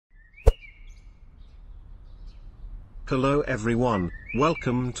Hello everyone,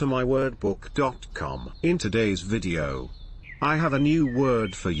 welcome to mywordbook.com. In today's video, I have a new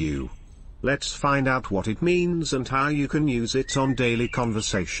word for you. Let's find out what it means and how you can use it on daily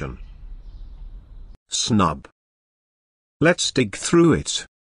conversation. Snub. Let's dig through it.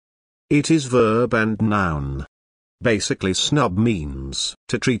 It is verb and noun. Basically, snub means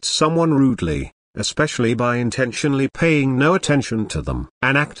to treat someone rudely, especially by intentionally paying no attention to them,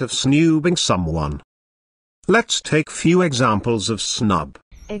 an act of snubbing someone. Let's take few examples of snub.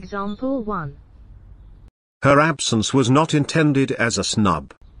 Example 1. Her absence was not intended as a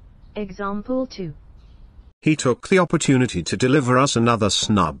snub. Example 2. He took the opportunity to deliver us another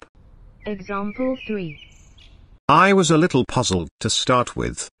snub. Example 3. I was a little puzzled to start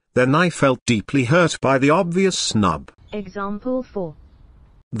with, then I felt deeply hurt by the obvious snub. Example 4.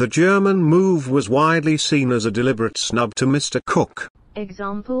 The German move was widely seen as a deliberate snub to Mr. Cook.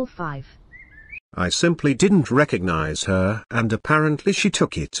 Example 5. I simply didn't recognize her, and apparently she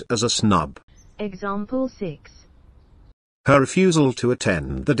took it as a snub. Example 6. Her refusal to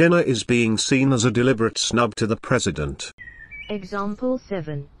attend the dinner is being seen as a deliberate snub to the president. Example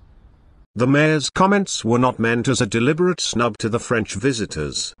 7. The mayor's comments were not meant as a deliberate snub to the French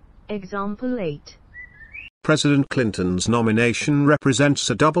visitors. Example 8. President Clinton's nomination represents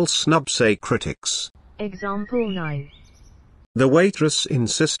a double snub, say critics. Example 9. The waitress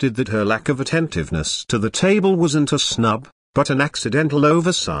insisted that her lack of attentiveness to the table wasn't a snub, but an accidental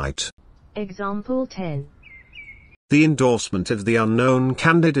oversight. Example 10. The endorsement of the unknown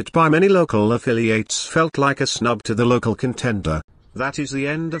candidate by many local affiliates felt like a snub to the local contender. That is the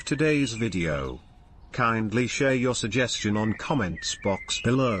end of today's video. Kindly share your suggestion on comments box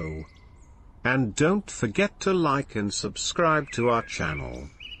below. And don't forget to like and subscribe to our channel.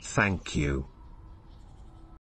 Thank you.